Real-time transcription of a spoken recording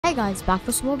Hi guys, back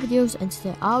for some more videos, and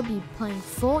today I'll be playing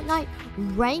Fortnite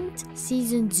Ranked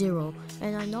Season 0.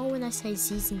 And I know when I say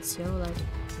Season 0, like,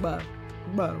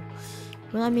 bro.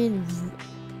 When I mean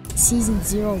Season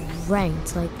 0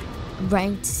 Ranked, like,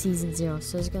 Ranked Season 0.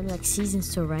 So it's gonna be like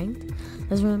seasons to ranked.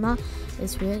 Doesn't really matter,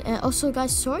 it's weird. And also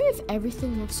guys, sorry if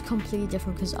everything looks completely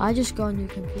different, because I just got a new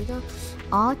computer,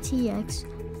 RTX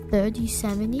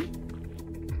 3070.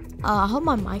 I hope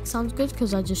my mic sounds good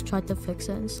because I just tried to fix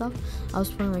it and stuff. I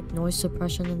was putting like noise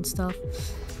suppression and stuff.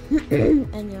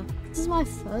 And yeah, this is my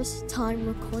first time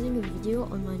recording a video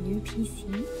on my new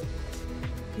PC.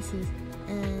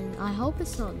 And I hope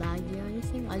it's not laggy or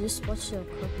anything. I just watched a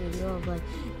quick video of like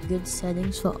good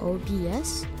settings for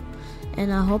OBS,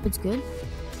 and I hope it's good.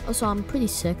 Also, I'm pretty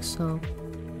sick, so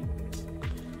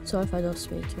sorry if I don't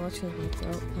speak too much because my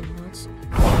throat kind of hurts.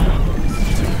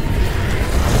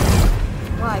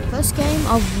 Right, first game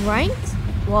of ranked,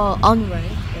 well,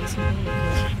 unranked, basically,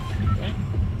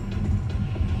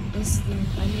 because, yeah.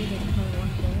 I need to play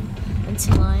one game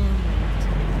until I am ranked.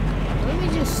 Let me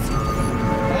just,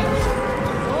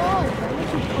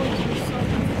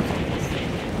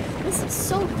 this is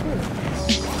so cool. Oh,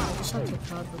 wow, I just have to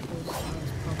crowd because it's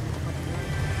probably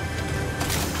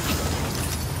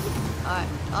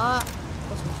alright,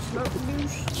 what's my smoke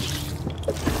news?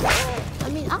 I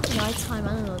mean, at night time, I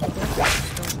don't know, the girls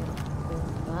just don't look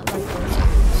bad. Like,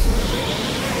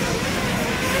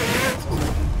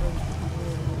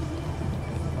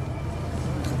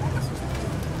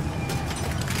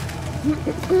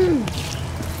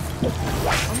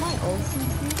 on my old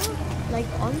computer, like,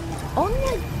 on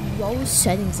like, low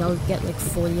settings, I would get like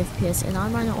 40 FPS, and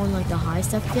I'm running on like the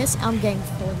highest FPS, I'm getting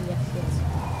 40 FPS.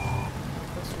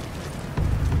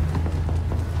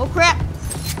 Oh crap!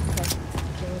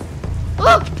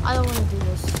 Oh, I don't want to do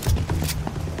this.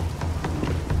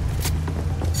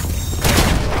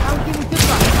 I'll give you good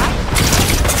luck, right?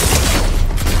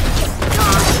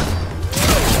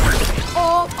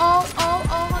 Oh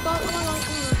my god,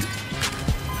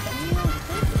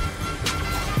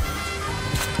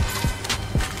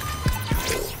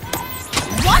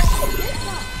 What?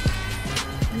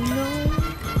 No.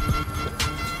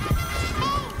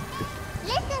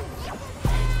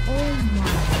 Oh my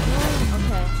god,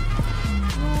 okay.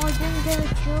 No, I didn't get a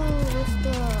kill with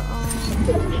the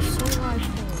soul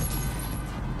rifle.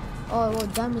 Oh, well,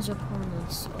 damage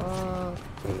opponents.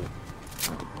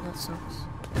 That sucks.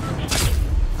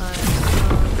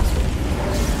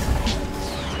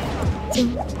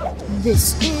 This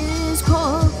is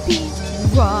copyright.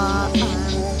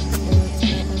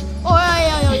 Oh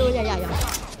yeah.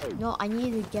 No, I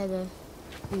need to get a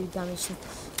do damage to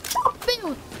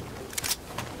build.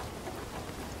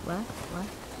 What?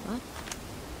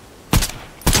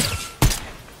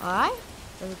 Alright,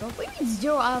 there we go. What do you mean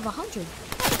 0 out of 100?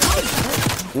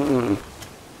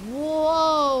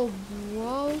 Whoa,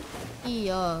 bro. He,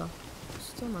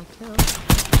 still my kill.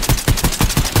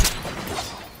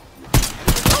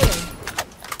 Oh.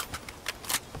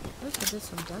 At least I did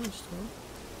some damage to him.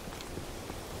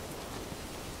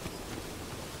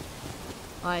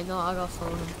 Alright, no, I gotta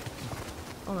follow him.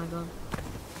 Oh my god.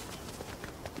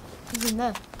 He's in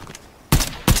there.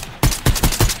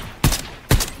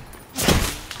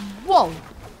 Whoa!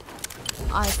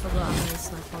 I forgot I'm gonna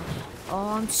sniper. Oh,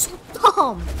 I'm so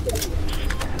dumb!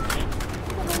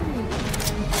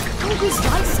 Oh, these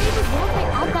lightsabers, why don't I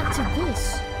add that to this?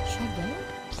 Should I get it?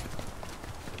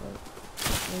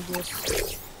 Maybe it's...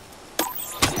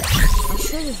 I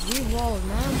should have re-rolled,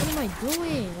 man. What am I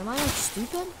doing? Am I like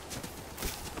stupid?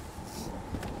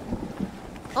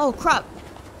 Oh, crap!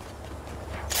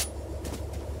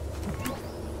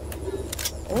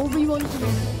 Obi-Wan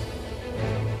Kenobi.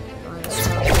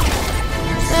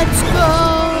 Let's go!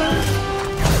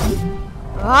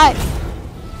 Alright.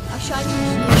 Actually, I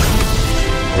need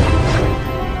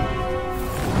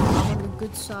I'm on the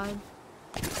good side.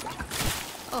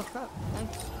 Oh crap,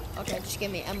 thanks. Okay, just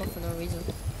give me ammo for no reason.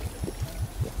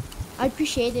 I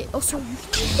appreciate it. Also, you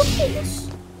can look at this.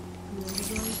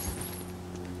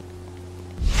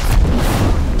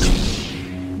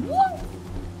 What?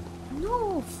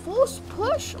 No, force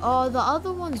push? Oh, the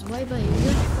other one's way better. You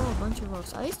just throw a bunch of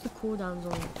rocks. At least the cooldown's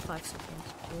only 5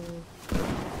 seconds.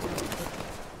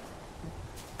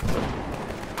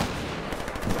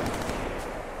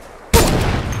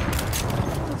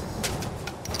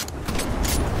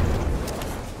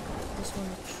 Just want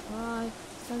to try.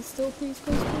 Stand still, please.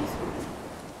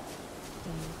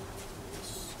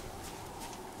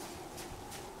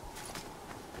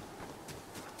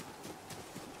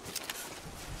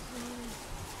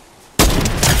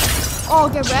 Oh,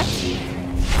 get wrecked.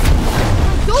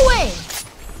 What are you doing?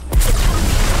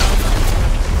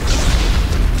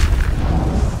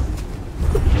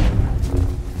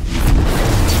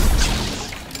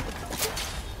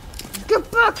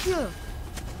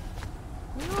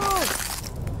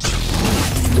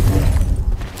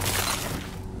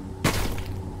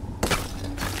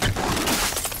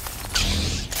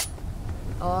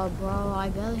 Oh, bro, I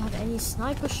barely have any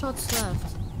sniper shots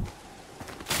left.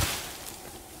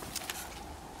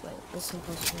 Wait, this is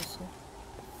impossible.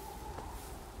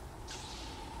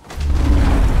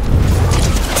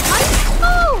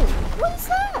 Oh! What is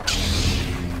that?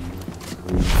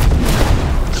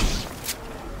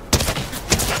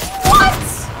 What?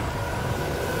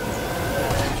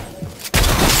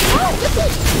 What?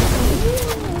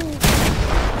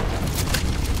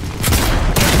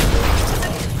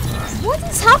 What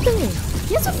is happening?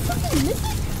 He has a fucking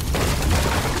mythic?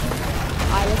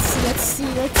 Alright, let's see.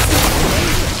 What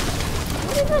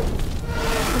is it?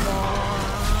 Come on.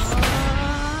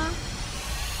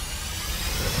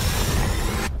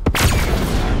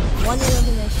 One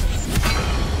elimination.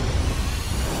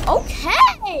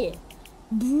 Okay!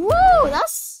 Bro,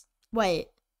 that's... Wait.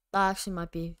 That actually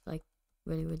might be, like,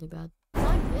 really, really bad.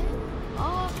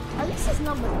 At least it's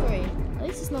number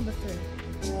 3.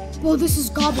 Whoa, this is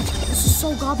garbage. This is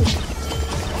so garbage.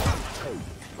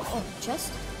 Oh,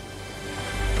 chest?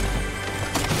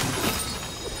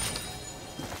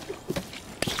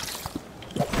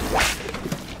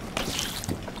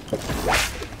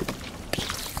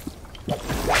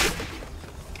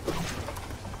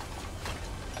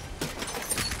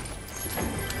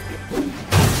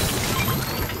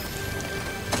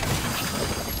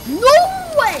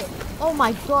 Oh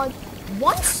my god.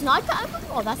 One sniper ammo?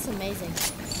 Oh, that's amazing.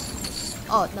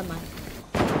 Oh, never mind.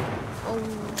 Oh.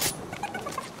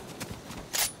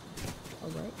 Oh,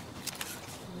 wait.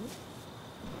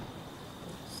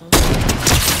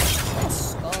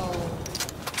 Let's go.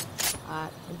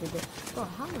 Alright, I did it. Oh,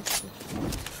 how much?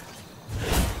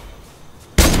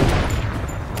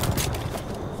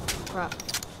 Crap.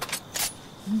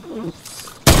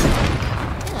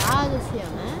 Get out of here,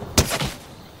 man.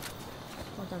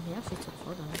 Oh damn, he actually took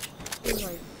 4 damage. He's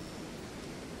like...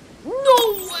 No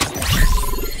way!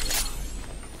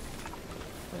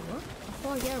 Wait, what? I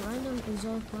thought I get random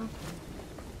resolve weapon.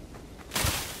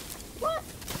 What?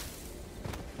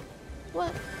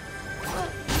 What?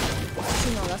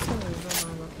 Actually no, that's gonna reveal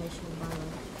my location by the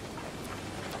way.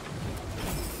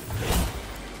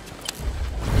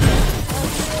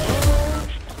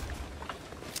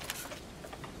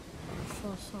 I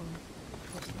saw some.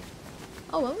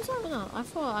 Oh, what was that? No, I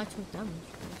thought I took damage.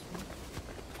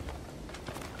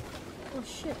 Oh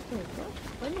shit, wait, what?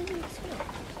 When did he escape?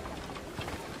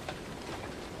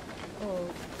 Oh.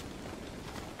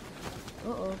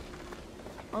 Uh-oh.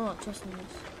 I'm not trusting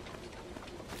this.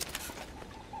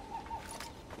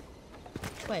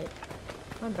 Wait.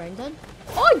 My brain dead?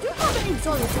 Oh, I do have an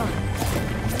exotic gun!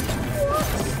 What?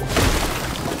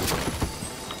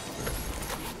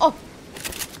 Oh!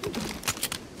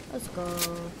 Let's go.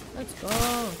 Let's go.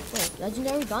 Wait,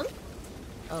 legendary gun?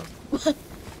 Oh.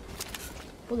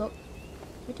 Hold up.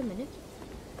 Wait a minute.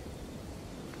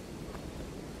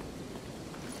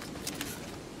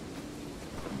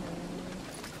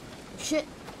 Shit.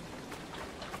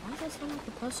 Why does that sound like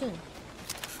a person?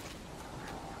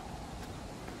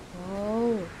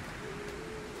 Oh.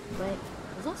 Wait,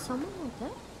 is that someone like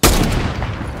that?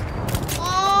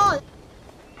 Oh!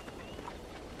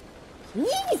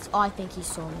 Please! Oh, I think he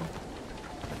saw me.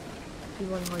 He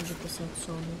 100%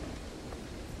 saw me.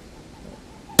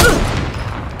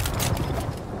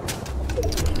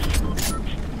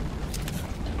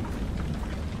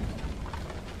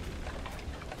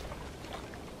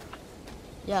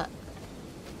 Yeah.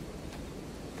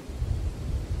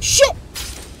 Shit!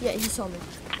 Yeah, he saw me.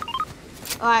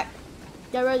 Alright.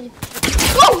 Get ready.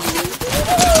 Go!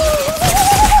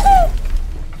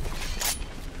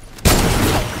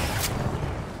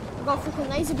 I got freaking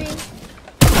laser beam.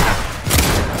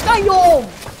 Damn!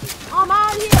 I'm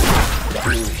out of here!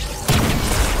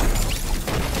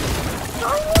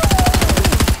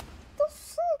 The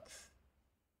fuck?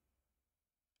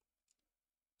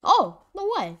 Oh, no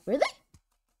way. Really?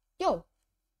 Yo.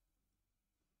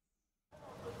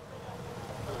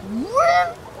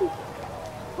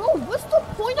 Bro, what's the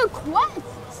point of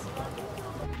quests?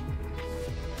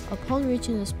 Upon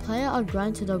reaching this, players are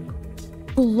granted a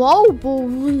global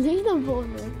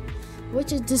leaderboard,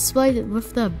 which is displayed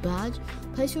with their badge.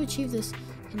 Players who achieve this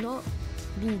cannot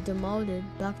be demoted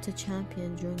back to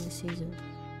champion during the season.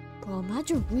 Bro,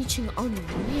 imagine reaching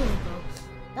unreal, bro.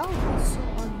 That would be so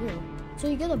unreal. So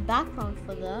you get a background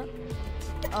for that.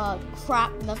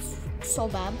 Crap, that's so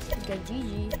bad. You get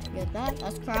GG, get that,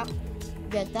 that's crap.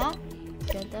 Get that,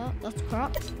 that's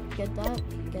crap. Get that.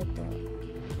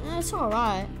 It's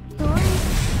alright.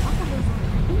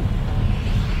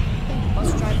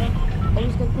 Bus driver.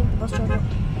 Always gonna pick the bus driver.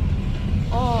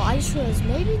 Oh, I just realized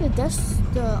maybe the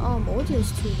audio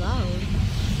is too loud.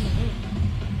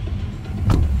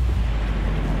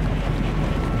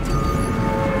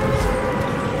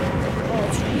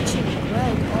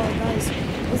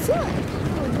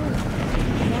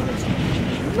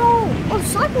 No! Oh,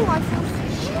 sniper rifles!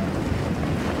 Shit!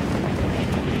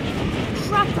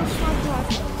 Crap, those sniper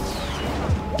rifles.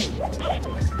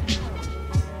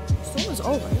 Storm is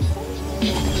over.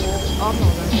 Oh, I'm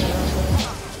not ready.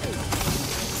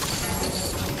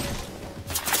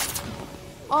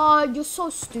 Oh, you're so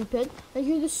stupid. Like,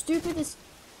 you're the stupidest.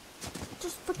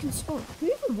 Just freaking spawn. Who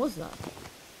even was that?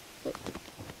 Like,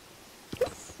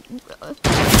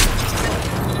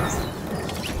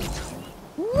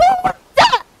 what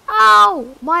the?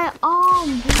 Ow! My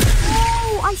arm!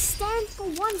 Oh, I stand for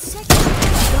 1 second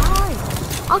and die.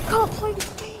 I can't play this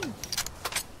game.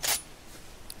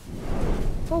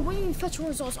 Well, when you fetch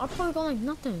results, I probably got like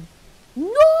nothing.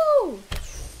 No!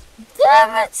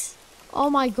 Damn it! Oh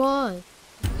my god.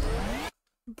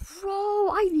 Bro,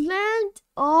 I land.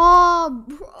 Oh,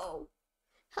 bro.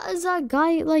 How does that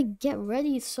guy like get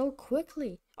ready so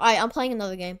quickly? Alright, I'm playing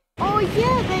another game. Oh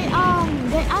yeah, they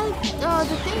added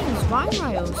the things, Ryan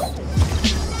rails.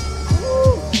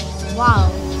 Ooh. Wow.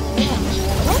 Yeah.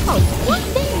 Wow. What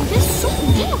thing? This is so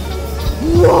good.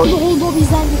 Whoa, the whole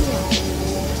lobby's landing here.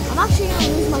 I'm actually gonna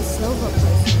lose my silver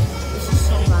place. This is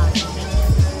so bad.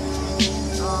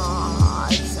 Ah,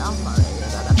 it's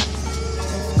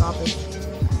garbage.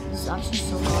 This is actually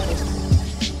so garbage.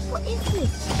 What is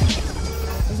this?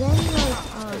 Is there any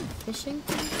like fishing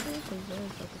things here? Is there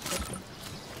like a fishing?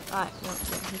 Alright, no,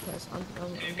 who cares? I'm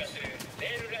just...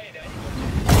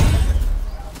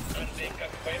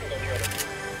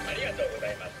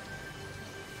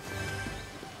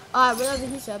 Alright, whatever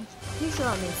he said. He sure I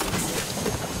mean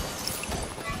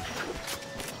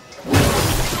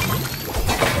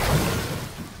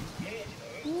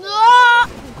no!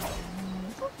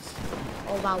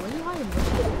 Oh wow, when you hide him,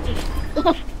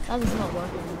 that is not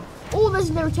working. Oh,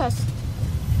 legendary chest.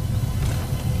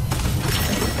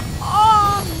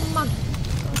 Oh my.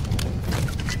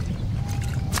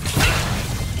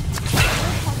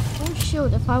 Oh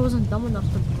shield if I wasn't dumb enough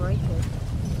to break it.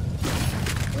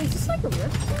 Wait, is this like a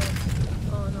rift?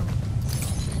 Oh no.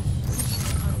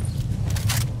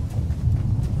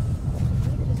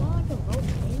 Is that like a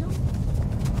volcano?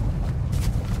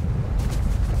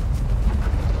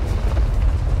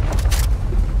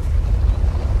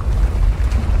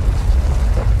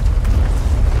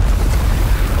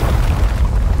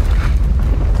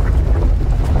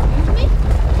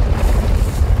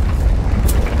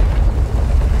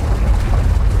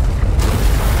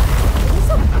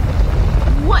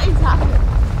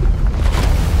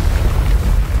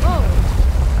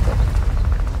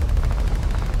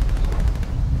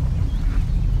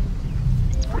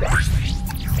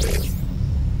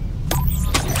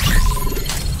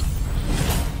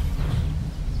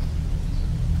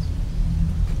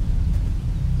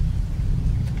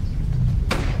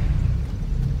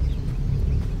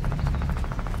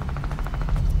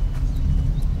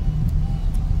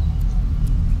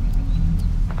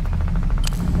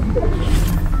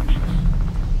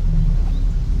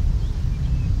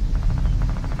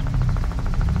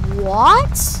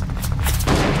 What?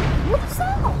 What is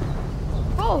that?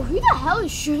 Bro, who the hell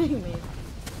is shooting me?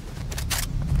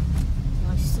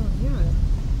 Oh, I still hear it.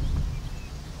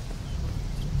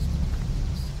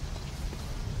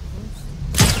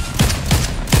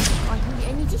 Oh,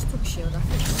 and he just took shield, I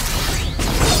think.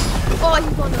 Oh, he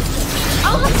got no shield.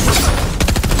 Oh,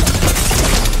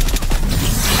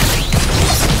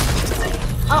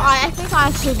 oh, I think I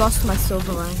actually lost my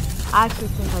silver ring. I actually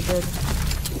think I did.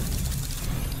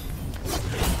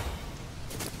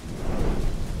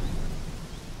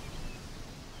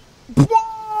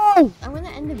 I'm gonna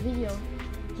end the video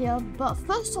here, but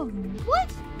first off,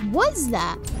 what was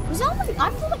that? Was that like,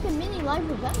 I feel like a mini live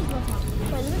event was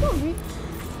happening. Wait, let me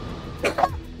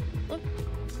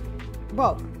go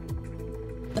Bro.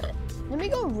 Let me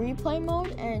go replay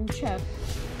mode and check.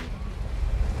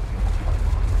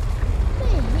 What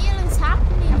the hell is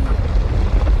happening here?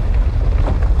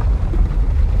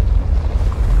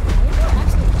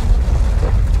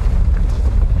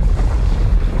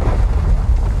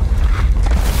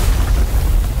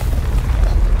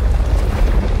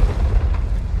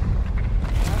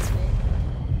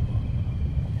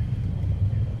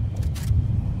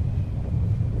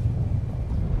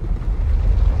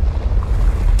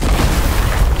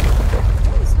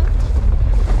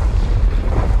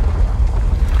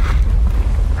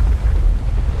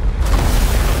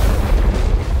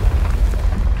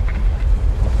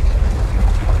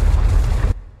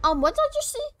 What did I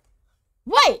just see?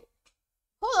 Wait!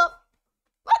 Hold up.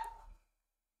 What?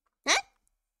 Huh?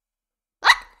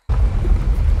 What?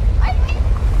 Wait.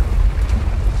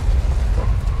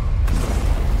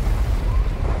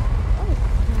 Oh,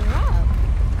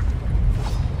 crap.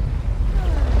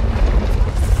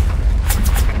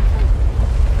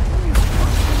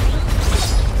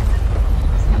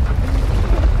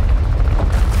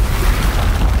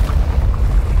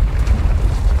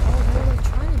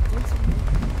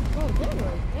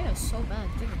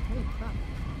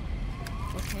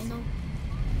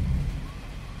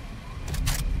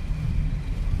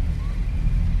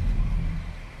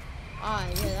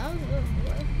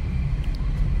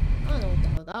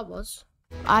 that was.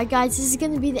 Alright guys, this is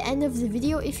going to be the end of the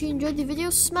video. If you enjoyed the video,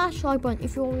 smash the like button.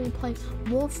 If you want me to play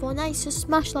more Fortnite, just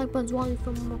smash the like button. Want me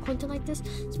for more content like this,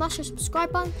 smash the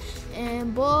subscribe button,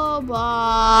 and bye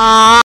bye.